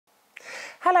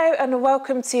Hello and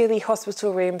welcome to the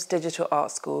Hospital Rooms Digital Art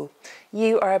School.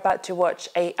 You are about to watch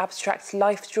an abstract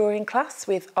life drawing class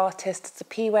with artist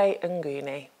Siphiwe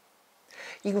Mnguni.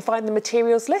 You can find the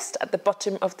materials list at the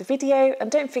bottom of the video and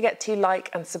don't forget to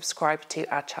like and subscribe to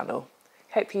our channel.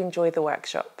 Hope you enjoy the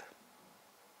workshop.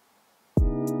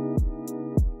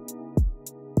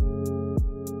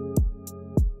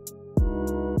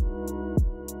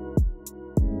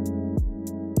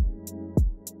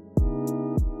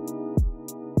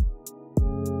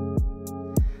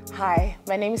 Hi,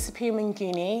 my name is Siphiwe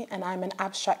Mnguni and I'm an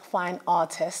abstract fine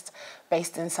artist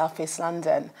based in South East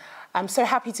London. I'm so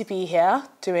happy to be here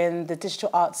doing the Digital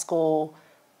Art School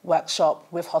workshop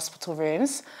with Hospital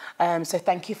Rooms. So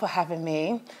thank you for having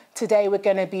me. Today we're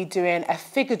going to be doing a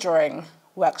figure drawing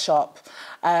workshop.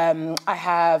 I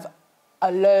have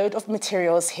a load of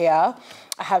materials here.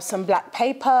 I have some black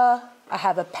paper, I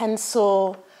have a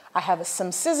pencil, I have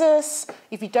some scissors.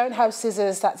 If you don't have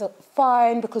scissors, that's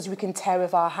fine because we can tear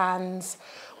with our hands.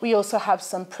 We also have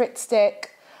some Pritt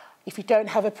stick. If you don't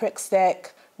have a Pritt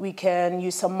stick, we can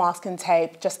use some masking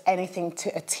tape, just anything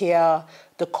to adhere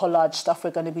the collage stuff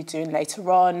we're going to be doing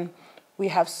later on. We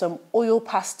have some oil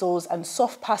pastels and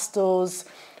soft pastels.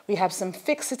 We have some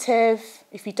figurative.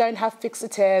 If you don't have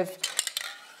figurative,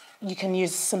 you can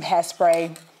use some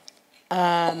hairspray.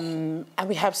 And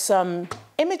we have some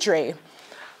imagery.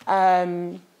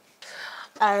 So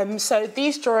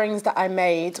these drawings that I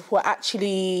made were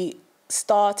actually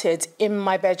started in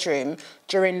my bedroom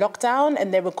during lockdown,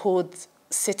 and they were called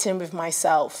Sitting with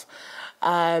Myself.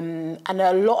 And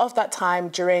a lot of that time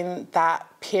during that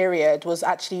period was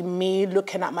actually me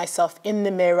looking at myself in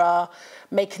the mirror,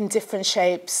 making different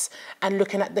shapes and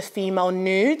looking at the female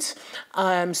nude.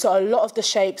 So a lot of the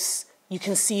shapes, you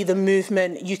can see the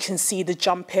movement, you can see the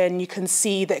jumping, you can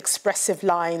see the expressive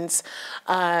lines.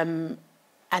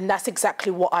 And that's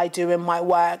exactly what I do in my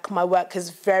work. My work is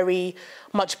very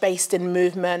much based in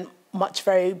movement,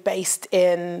 very based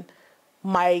in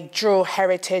my dual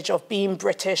heritage of being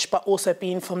British, but also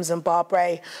being from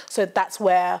Zimbabwe. So that's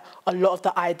where a lot of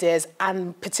the ideas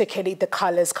and particularly the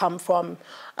colours come from.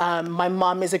 My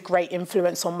mum is a great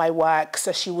influence on my work,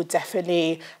 so she would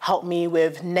definitely help me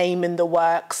with naming the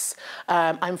works.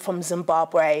 I'm from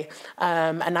Zimbabwe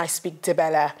and I speak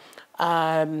Ndebele.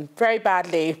 Very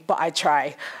badly, but I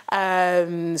try.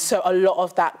 So a lot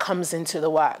of that comes into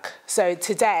the work. So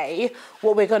today,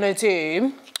 what we're going to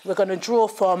do, we're going to draw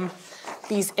from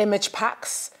these image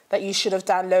packs that you should have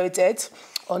downloaded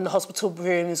on the Hospital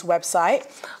Rooms website.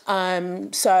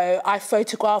 So I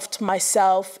photographed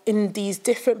myself in these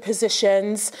different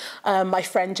positions. My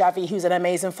friend Javi, who's an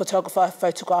amazing photographer,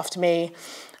 photographed me.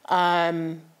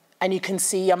 And you can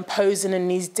see I'm posing in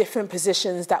these different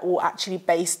positions that will actually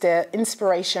base the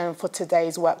inspiration for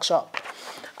today's workshop.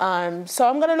 So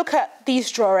I'm going to look at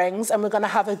these drawings and we're going to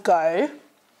have a go.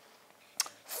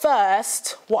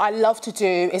 First, what I love to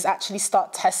do is actually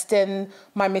start testing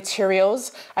my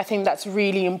materials. I think that's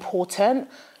really important.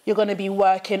 You're going to be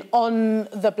working on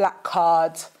the black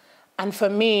card. And for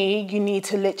me, you need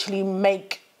to literally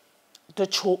make the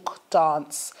chalk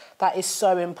dance. That is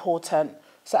so important.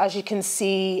 So as you can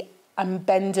see, I'm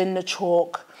bending the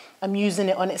chalk, I'm using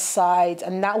it on its side,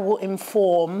 and that will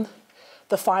inform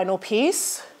the final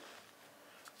piece,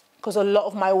 because a lot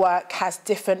of my work has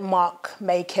different mark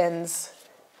makings,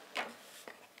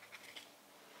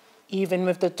 even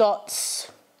with the dots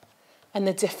and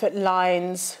the different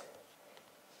lines.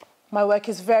 My work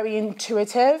is very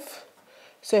intuitive,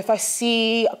 so if I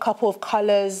see a couple of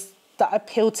colours that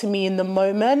appeal to me in the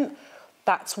moment,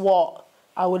 that's what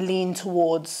I will lean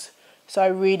towards. So I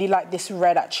really like this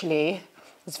red actually.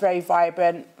 It's very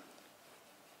vibrant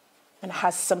and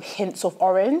has some hints of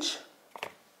orange.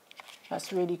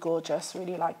 That's really gorgeous,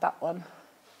 really like that one.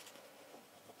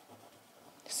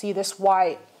 See this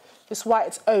white? This white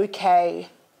is okay,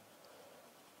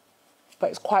 but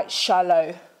it's quite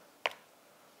shallow.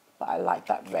 But I like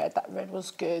that red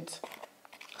was good.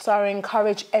 So I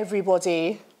encourage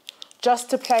everybody just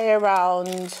to play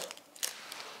around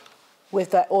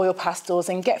with the oil pastels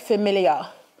and get familiar.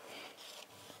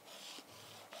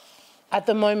 At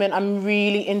the moment, I'm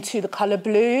really into the colour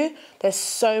blue. There's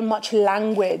so much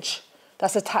language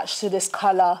that's attached to this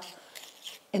colour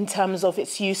in terms of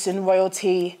its use in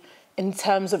royalty, in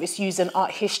terms of its use in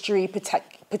art history,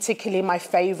 particularly my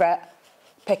favourite,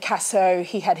 Picasso.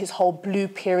 He had his whole blue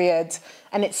period,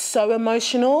 and it's so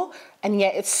emotional, and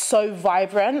yet it's so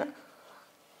vibrant.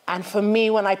 And for me,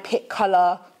 when I pick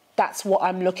colour, that's what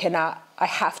I'm looking at. I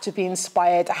have to be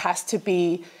inspired. It has to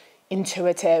be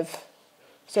intuitive.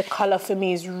 So colour for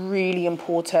me is really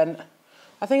important.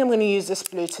 I think I'm going to use this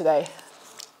blue today.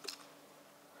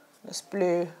 this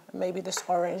blue, maybe this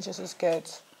orange, this is good.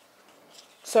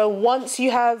 So once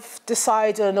you have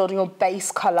decided on your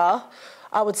base colour,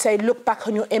 I would say look back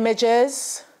on your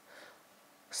images.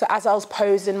 So as I was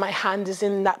posing, my hand is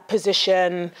in that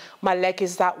position, my leg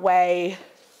is that way.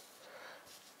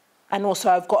 And also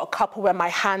I've got a couple where my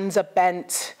hands are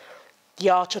bent, the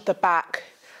arch at the back.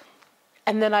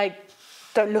 And then I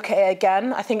don't look at it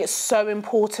again. I think it's so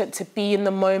important to be in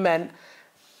the moment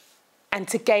and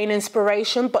to gain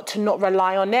inspiration, but to not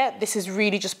rely on it. This is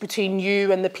really just between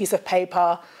you and the piece of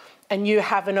paper and you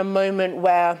having a moment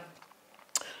where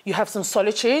you have some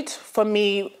solitude. For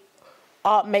me,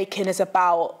 art making is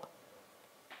about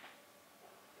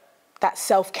that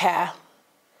self-care.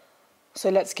 So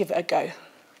let's give it a go.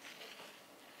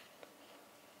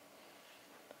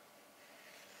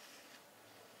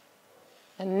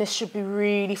 And this should be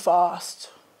really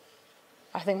fast.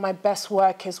 I think my best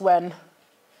work is when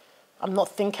I'm not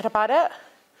thinking about it.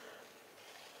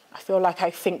 I feel like I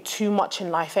think too much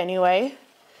in life anyway.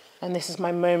 And this is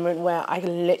my moment where I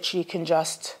literally can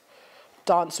just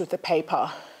dance with the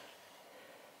paper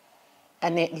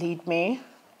and it lead me.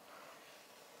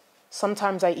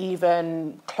 Sometimes I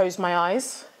even close my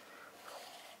eyes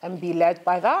and be led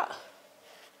by that.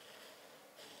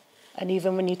 And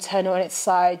even when you turn it on its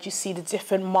side, you see the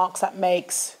different marks that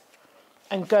makes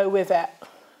and go with it.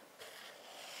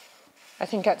 I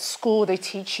think at school they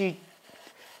teach you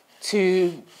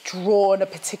to draw in a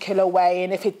particular way,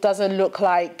 and if it doesn't look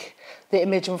like the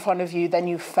image in front of you, then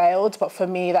you failed. But for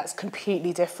me, that's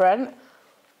completely different.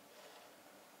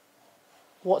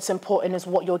 What's important is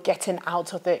what you're getting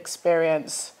out of the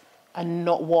experience and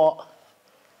not what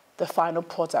the final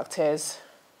product is.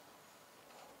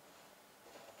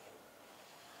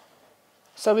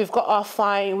 So we've got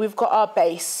our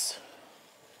base.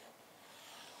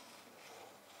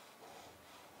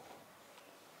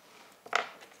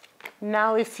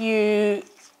 Now if you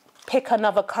pick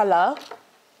another colour,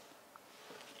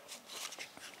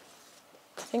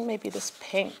 I think maybe this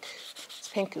pink. This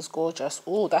pink is gorgeous.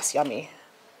 Oh, that's yummy.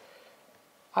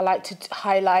 I like to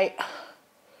highlight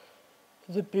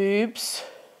the boobs.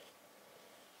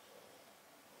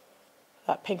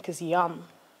 That pink is yum.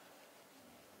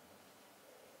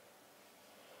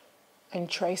 And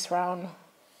trace round.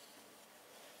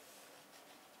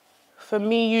 For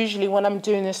me, usually when I'm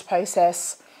doing this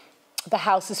process, the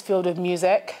house is filled with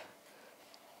music,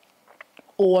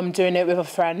 or I'm doing it with a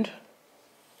friend.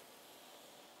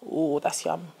 Oh, that's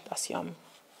yum, that's yum.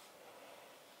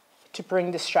 To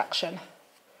bring distraction.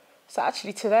 So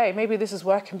actually today, maybe this is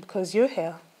working because you're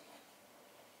here.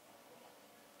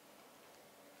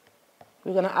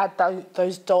 We're gonna add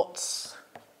those dots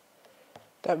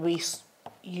that we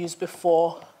used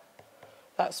before.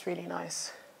 That's really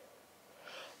nice.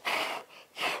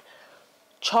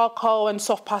 Charcoal and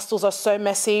soft pastels are so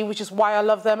messy, which is why I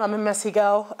love them. I'm a messy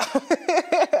girl.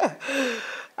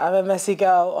 I'm a messy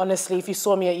girl. Honestly, if you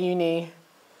saw me at uni,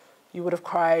 you would have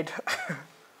cried.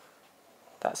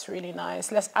 That's really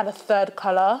nice. Let's add a third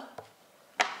colour.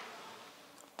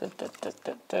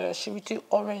 Should we do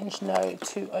orange? No,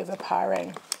 too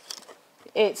overpowering.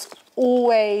 It's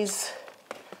always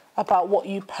about what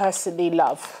you personally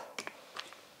love.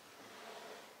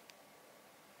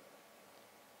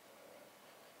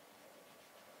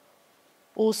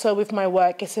 Also with my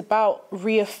work, it's about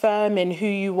reaffirming who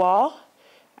you are.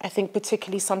 I think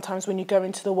particularly sometimes when you go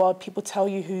into the world, people tell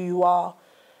you who you are.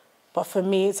 But for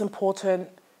me, it's important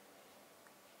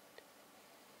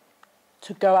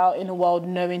to go out in the world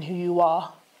knowing who you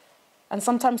are. And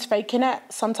sometimes faking it.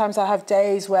 Sometimes I have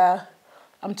days where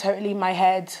I'm totally in my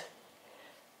head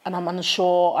and I'm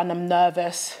unsure and I'm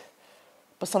nervous.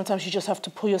 But sometimes you just have to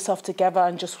pull yourself together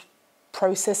and just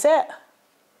process it.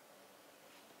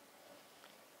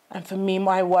 And for me,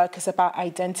 my work is about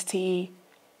identity,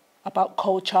 about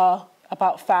culture,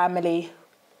 about family,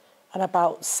 and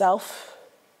about self.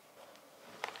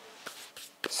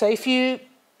 So if you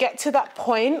get to that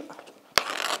point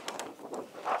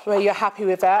where you're happy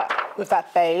with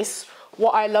that base,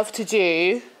 what I love to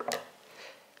do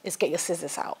is get your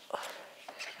scissors out.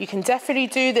 You can definitely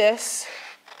do this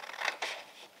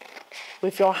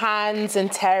with your hands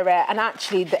and tear it, and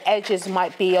actually the edges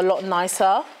might be a lot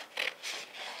nicer.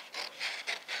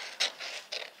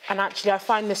 And actually I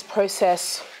find this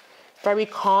process very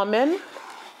calming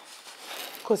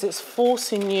because it's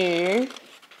forcing you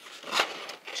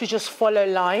to just follow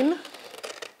line.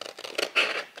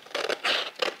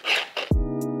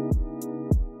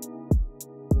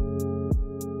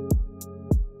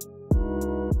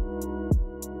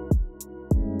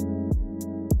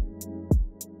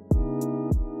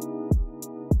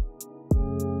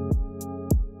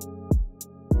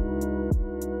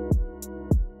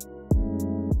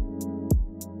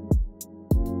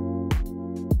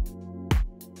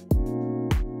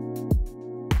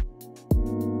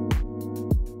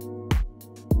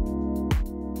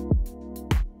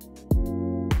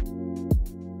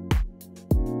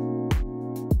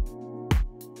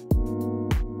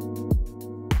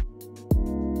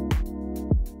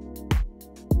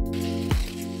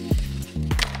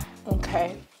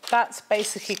 that's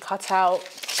basically cut out.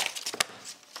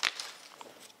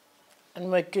 And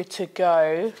we're good to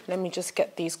go. Let me just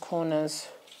get these corners.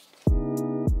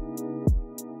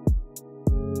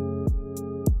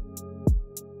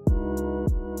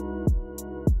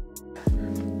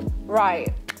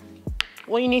 Right,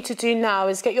 what you need to do now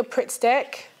is get your Pritt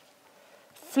stick,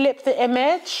 flip the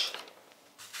image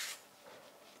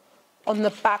on the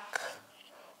back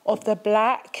of the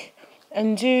black,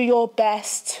 and do your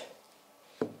best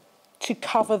to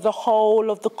cover the whole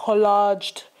of the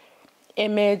collaged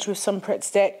image with some Pritt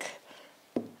stick.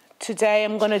 Today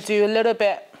I'm going to do a little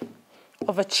bit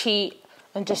of a cheat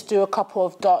and just do a couple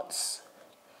of dots,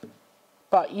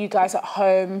 but you guys at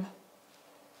home,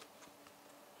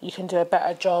 you can do a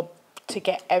better job to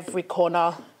get every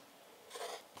corner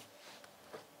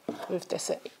with this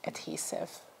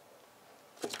adhesive.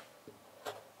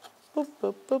 Boop,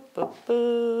 boop, boop, boop,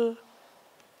 boop.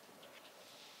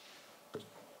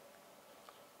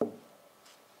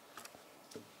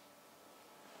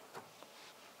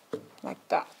 Like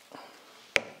that.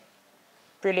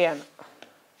 Brilliant.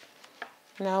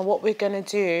 Now what we're going to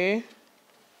do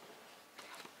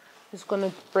is going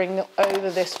to bring over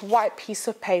this white piece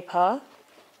of paper.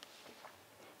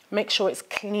 Make sure it's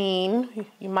clean.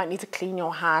 You might need to clean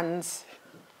your hands,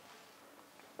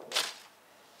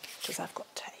 because I've got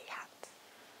dirty hands.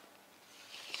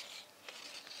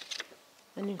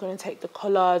 And you're going to take the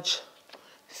collage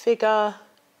figure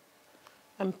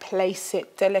and place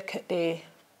it delicately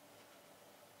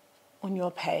on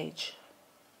your page.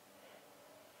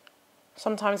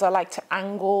 Sometimes I like to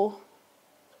angle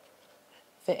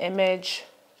the image.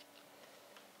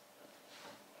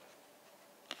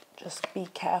 Just be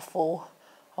careful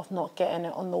of not getting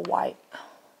it on the white.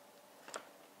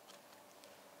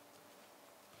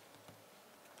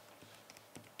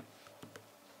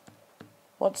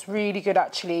 What's really good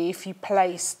actually, if you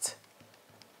placed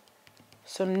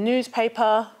some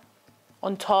newspaper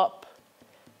on top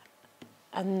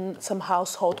and some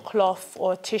household cloth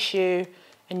or tissue,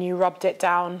 and you rubbed it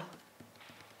down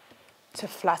to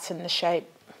flatten the shape.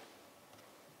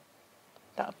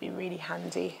 That would be really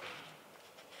handy.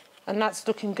 And that's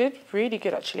looking good, really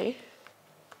good actually.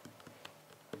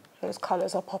 Those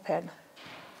colours are popping.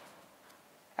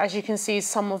 As you can see,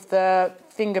 some of the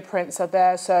fingerprints are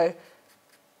there, so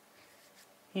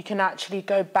you can actually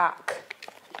go back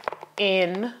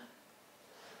in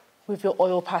with your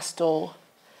oil pastel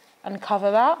and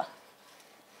cover that.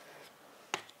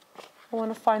 I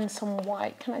want to find some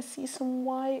white. Can I see some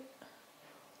white?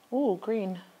 Oh,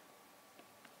 green.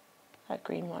 That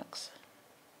green works.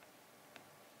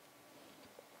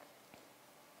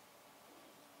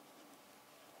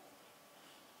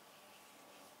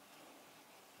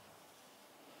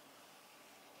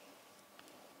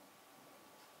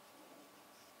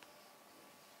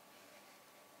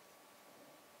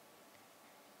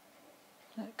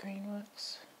 That green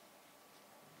works.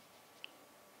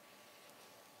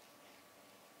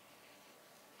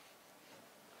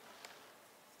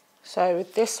 So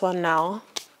with this one now,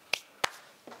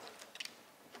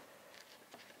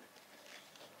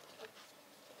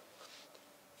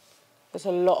 there's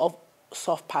a lot of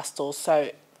soft pastels,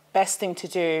 so best thing to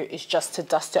do is just to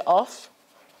dust it off.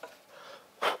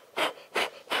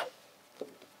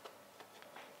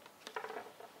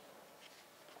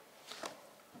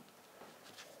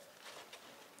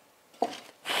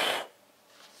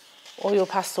 Oil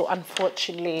pastel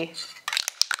unfortunately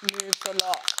moves a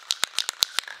lot.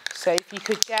 So if you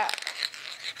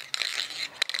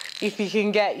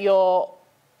can get your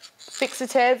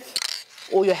fixative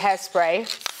or your hairspray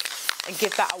and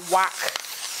give that a whack,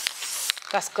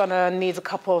 that's gonna need a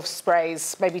couple of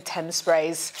sprays, maybe 10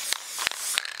 sprays.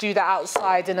 Do that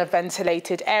outside in a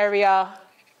ventilated area.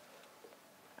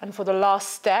 And for the last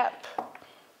step,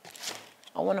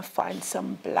 I wanna find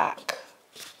some black.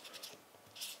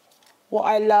 What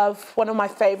I love, one of my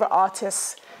favorite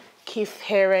artists, Keith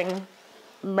Haring,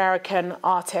 American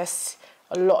artist,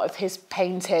 a lot of his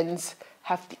paintings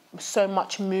have so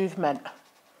much movement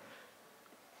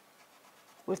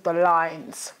with the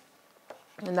lines.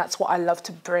 And that's what I love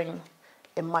to bring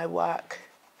in my work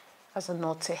as a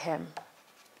nod to him.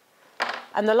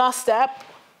 And the last step,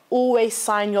 always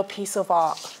sign your piece of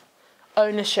art.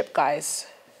 Ownership, guys.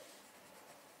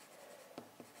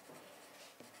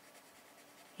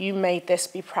 You made this,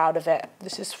 be proud of it.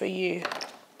 This is for you.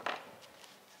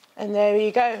 And there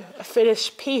you go, a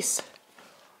finished piece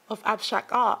of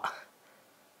abstract art.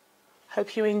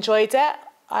 Hope you enjoyed it.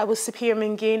 I was Siphiwe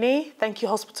Mnguni. Thank you,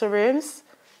 Hospital Rooms.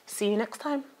 See you next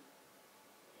time.